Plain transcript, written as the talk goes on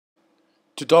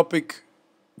The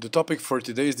topic for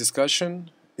today's discussion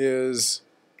is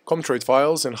Comtrade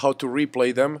files and how to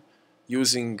replay them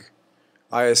using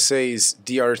ISA's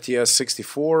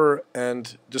DRTS64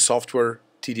 and the software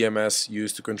TDMS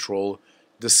used to control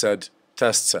the said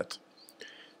test set.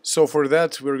 So for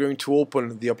that we're going to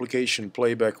open the application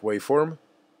Playback Waveform,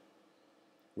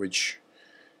 which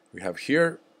we have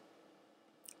here,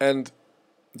 and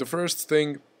the first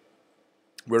thing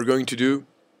we're going to do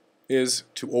is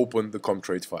to open the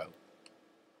Comtrade file.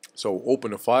 So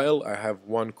open a file. I have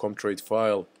one Comtrade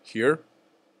file here.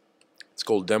 It's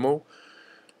called demo.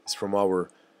 It's from our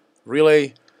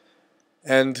relay,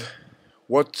 and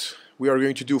what we are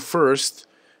going to do first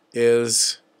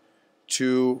is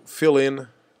to fill in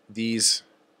these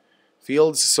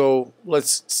fields. So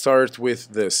let's start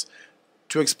with this.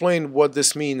 To explain what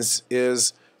this means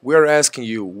is we are asking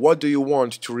you, what do you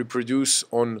want to reproduce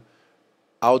on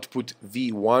output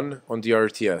V1 on the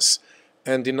RTS?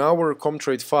 And in our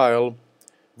Comtrade file,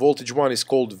 voltage 1 is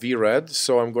called VRED,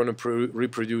 so I'm going to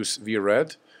reproduce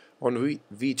VRED. On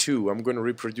V2 I'm going to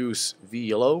reproduce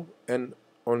VYellow, and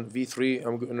on V3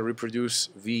 I'm going to reproduce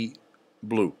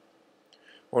VBlue.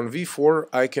 On V4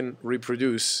 I can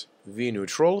reproduce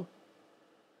VNeutral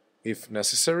if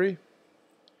necessary,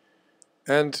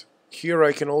 and here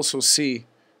I can also see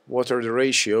what are the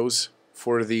ratios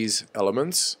for these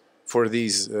elements, for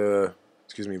these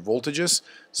voltages.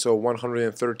 So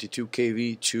 132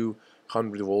 kV to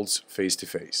 100 volts face to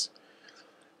face.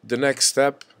 The next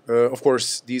step, of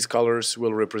course, these colors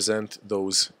will represent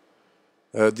those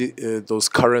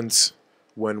currents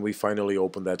when we finally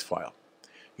open that file.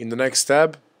 In the next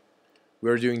tab, we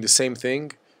are doing the same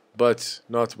thing, but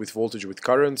not with voltage, with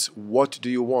currents. What do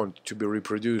you want to be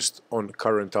reproduced on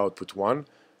current output 1?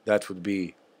 That would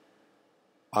be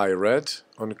I red,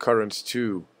 on current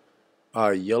 2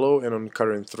 I yellow, and on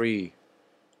current 3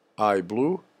 I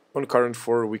blue. On current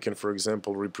 4 we can, for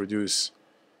example, reproduce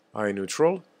I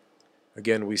neutral.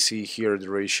 Again, we see here the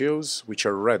ratios, which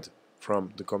are read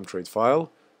from the Comtrade file,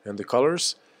 and the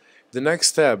colors. The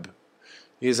next tab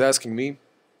is asking me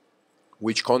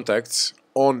which contacts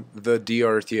on the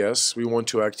DRTS we want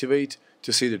to activate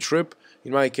to see the trip.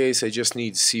 In my case, I just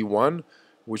need C1,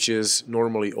 which is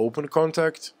normally open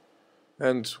contact,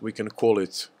 and we can call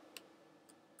it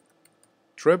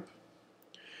trip.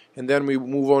 And then we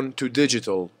move on to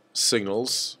digital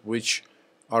signals, which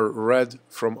are read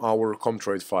from our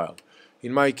Comtrade file.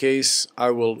 In my case, I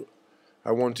want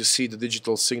to see the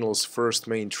digital signals first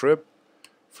main trip,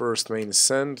 first main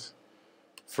send,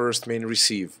 first main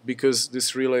receive, because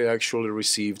this relay actually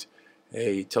received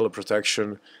a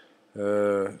teleprotection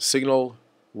signal,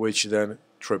 which then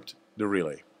tripped the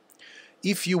relay.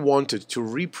 If you wanted to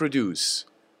reproduce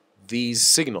these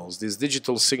signals, these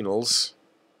digital signals,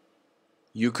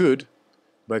 you could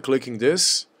by clicking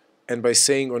this and by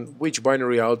saying on which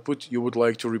binary output you would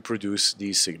like to reproduce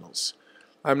these signals.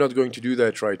 I'm not going to do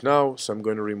that right now, so I'm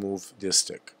going to remove this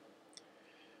stick.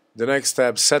 The next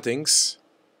tab, settings,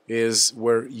 is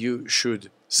where you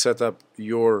should set up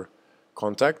your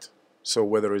contact, so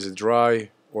whether is it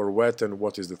dry or wet and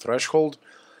what is the threshold.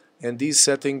 And these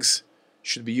settings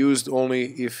should be used only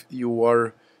if you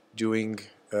are doing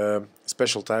a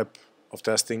special type of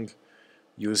testing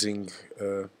using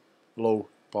low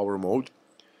power mode.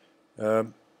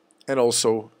 And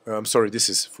also, I'm sorry, this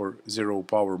is for zero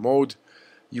power mode.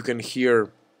 You can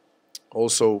here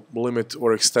also limit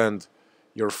or extend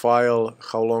your file,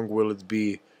 how long will it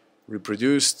be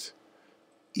reproduced.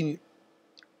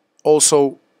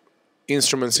 Also,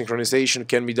 instrument synchronization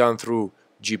can be done through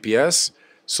GPS,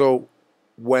 so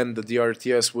when the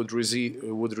DRTS would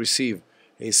receive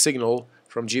a signal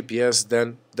from GPS,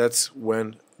 then that's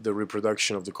when the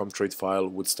reproduction of the Comtrade file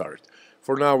would start.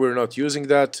 For now we're not using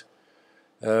that.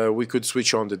 We could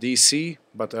switch on the DC,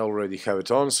 but I already have it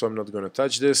on, so I'm not going to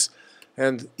touch this.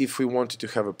 And if we wanted to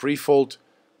have a pre-fold,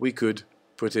 we could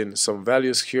put in some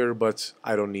values here, but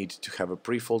I don't need to have a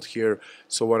pre-fold here.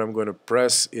 So what I'm going to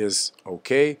press is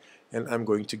OK, and I'm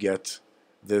going to get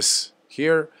this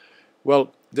here.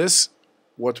 Well, this,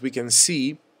 what we can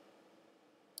see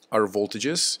are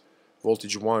voltages,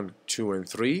 voltage 1, 2, and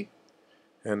 3.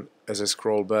 And as I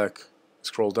scroll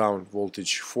down,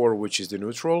 voltage 4, which is the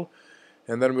neutral.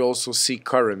 And then we also see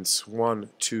currents 1,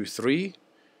 2, 3,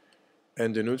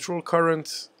 and the neutral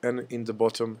current, and in the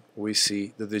bottom we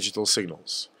see the digital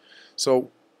signals.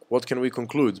 So what can we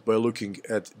conclude by looking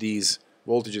at these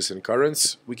voltages and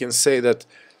currents? We can say that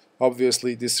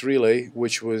obviously this relay,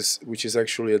 which is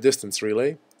actually a distance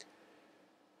relay,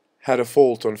 had a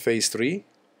fault on phase 3,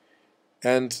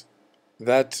 and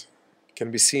that can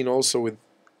be seen also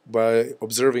by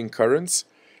observing currents.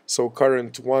 So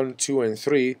current 1, 2, and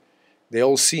 3, they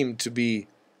all seem to be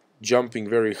jumping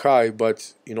very high,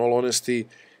 but in all honesty,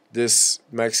 this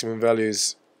maximum value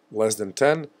is less than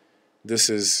 10. This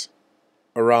is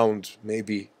around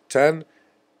maybe 10,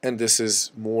 and this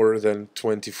is more than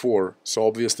 24. So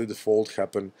obviously the fault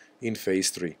happened in phase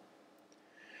 3.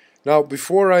 Now,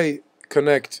 before I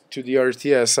connect to the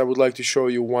RTS, I would like to show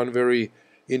you one very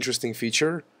interesting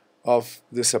feature of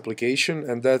this application,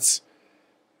 and that's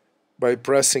by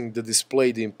pressing the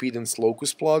display the impedance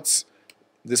locus plots,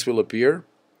 this will appear.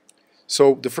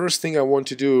 So the first thing I want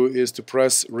to do is to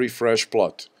press refresh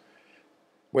plot.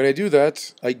 When I do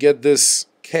that, I get this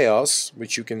chaos,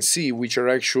 which you can see, which are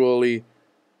actually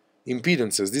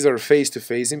impedances. These are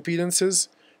phase-to-phase impedances,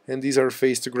 and these are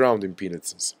phase-to-ground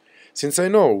impedances. Since I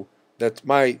know that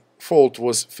my fault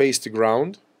was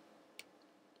phase-to-ground,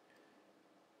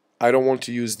 I don't want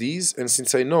to use these, and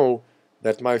since I know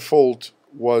that my fault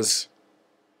was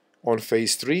on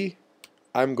phase 3,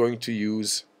 I'm going to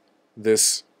use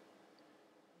this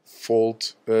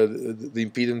fault, the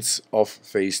impedance of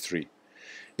phase 3.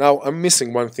 Now I'm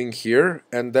missing one thing here,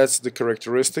 and that's the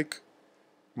characteristic,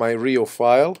 my Rio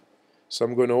file. So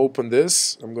I'm going to open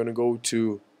this, I'm going to go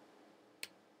to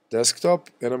desktop,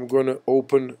 and I'm going to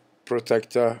open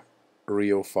Protecta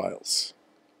Rio files.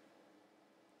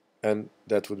 And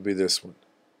that would be this one.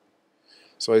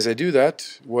 So as I do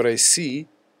that, what I see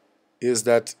is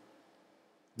that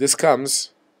this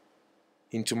comes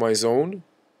into my zone,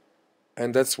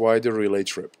 and that's why the relay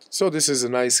tripped. So this is a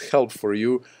nice help for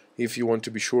you if you want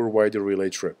to be sure why the relay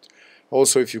tripped.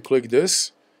 Also, if you click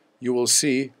this, you will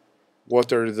see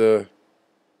what are the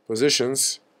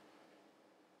positions.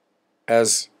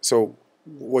 So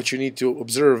what you need to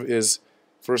observe is,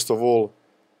 first of all,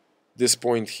 this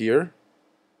point here,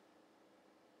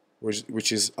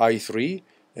 which is I3,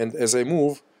 and as I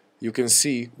move, you can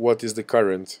see what is the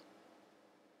current.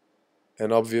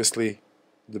 And obviously,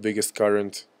 the biggest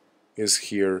current is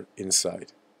here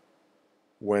inside,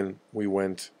 when we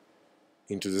went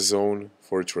into the zone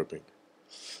for tripping.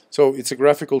 So it's a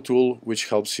graphical tool which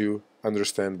helps you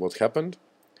understand what happened.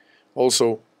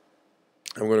 Also,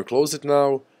 I'm going to close it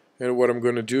now, and what I'm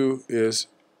going to do is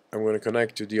I'm going to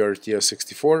connect to the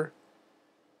RTS64.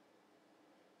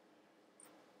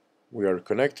 We are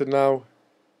connected now,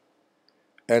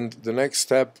 and the next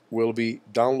step will be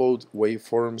download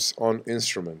waveforms on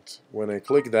instrument. When I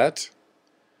click that,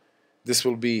 this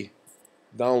will be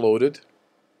downloaded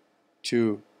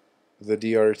to the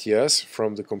DRTS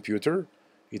from the computer.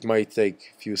 It might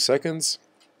take a few seconds,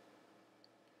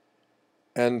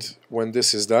 and when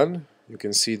this is done, you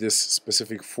can see this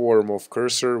specific form of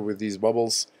cursor with these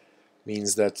bubbles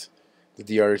means that the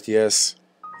DRTS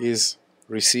is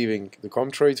receiving the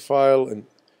Comtrade file, and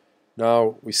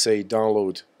now we say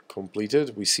download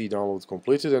completed. We see download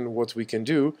completed, and what we can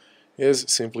do is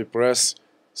simply press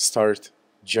start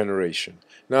generation.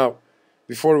 Now,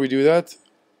 before we do that,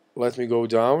 let me go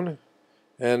down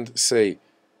and say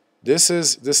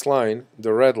this line,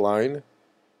 the red line,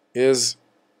 is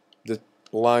the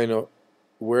line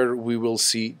where we will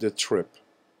see the trip.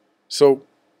 So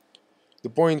the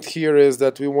point here is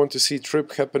that we want to see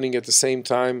trip happening at the same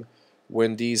time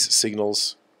when these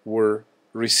signals were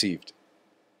received.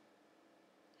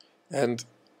 And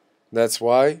that's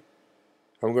why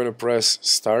I'm going to press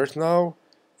start now,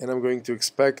 and I'm going to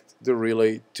expect the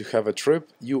relay to have a trip.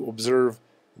 You observe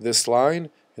this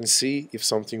line and see if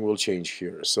something will change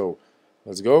here. So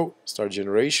let's go, start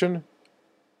generation,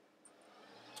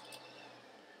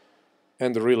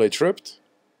 and the relay tripped.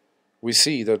 We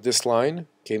see that this line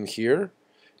came here.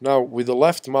 Now with the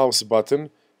left mouse button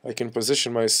I can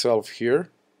position myself here.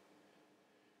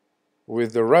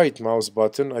 With the right mouse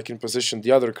button I can position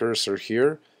the other cursor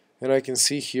here, and I can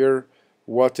see here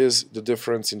what is the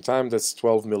difference in time. That's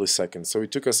 12 milliseconds. So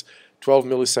it took us 12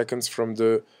 milliseconds from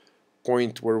the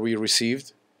point where we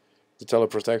received the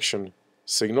teleprotection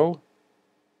signal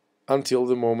until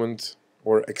the moment,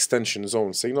 or extension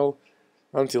zone signal,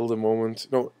 until the moment,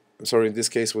 no, sorry, in this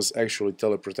case was actually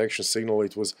teleprotection signal.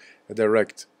 It was a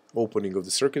direct opening of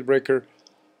the circuit breaker,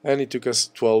 and it took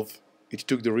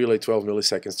the relay 12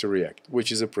 milliseconds to react,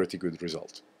 which is a pretty good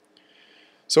result.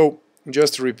 So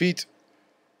just to repeat,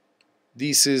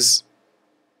 this is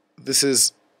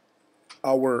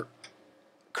our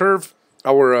curve,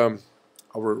 our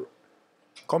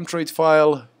Comtrade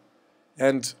file,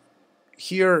 and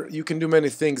here you can do many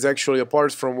things actually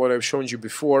apart from what I've shown you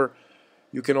before.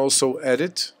 You can also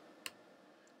edit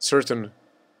certain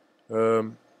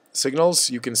signals.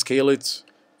 You can scale it.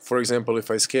 For example, if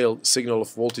I scale signal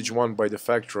of voltage 1 by the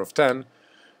factor of 10,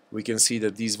 we can see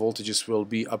that these voltages will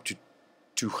be up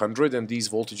to 200, and these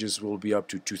voltages will be up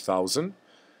to 2000.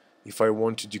 If I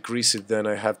want to decrease it, then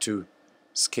I have to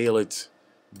scale it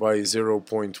by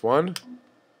 0.1,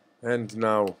 and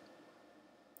now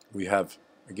we have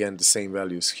again the same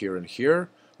values here and here.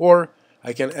 Or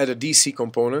I can add a DC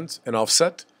component, an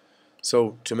offset.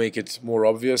 So to make it more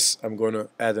obvious, I'm going to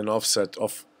add an offset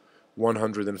of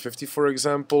 150, for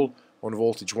example, on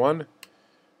voltage 1.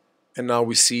 And now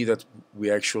we see that we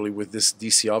actually, with this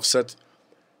DC offset,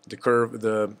 the curve,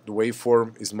 the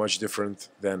waveform is much different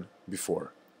than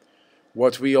before.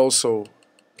 What we also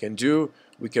can do,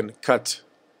 we can cut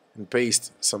and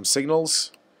paste some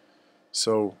signals.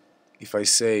 So if I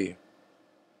say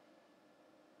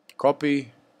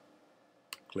copy,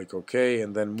 click OK,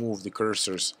 and then move the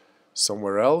cursors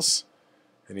somewhere else,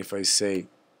 and if I say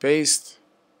paste,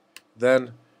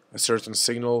 then a certain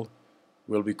signal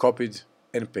will be copied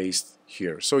and pasted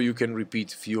here. So you can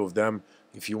repeat few of them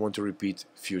if you want to repeat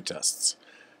few tests.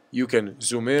 You can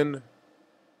zoom in,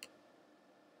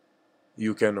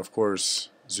 you can of course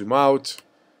zoom out,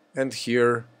 and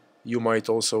here you might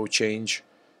also change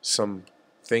some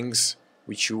things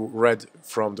which you read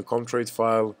from the Comtrade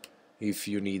file if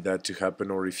you need that to happen,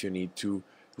 or if you need to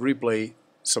replay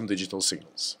some digital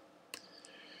signals.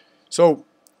 So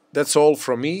that's all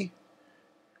from me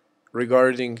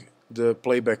regarding the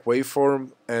playback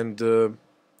waveform and the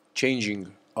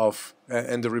changing of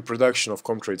and the reproduction of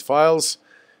Comtrade files.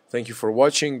 Thank you for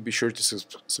watching. Be sure to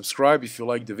subscribe if you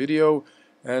like the video,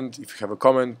 and if you have a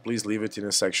comment, please leave it in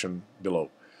a section below.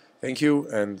 Thank you,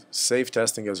 and safe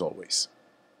testing as always.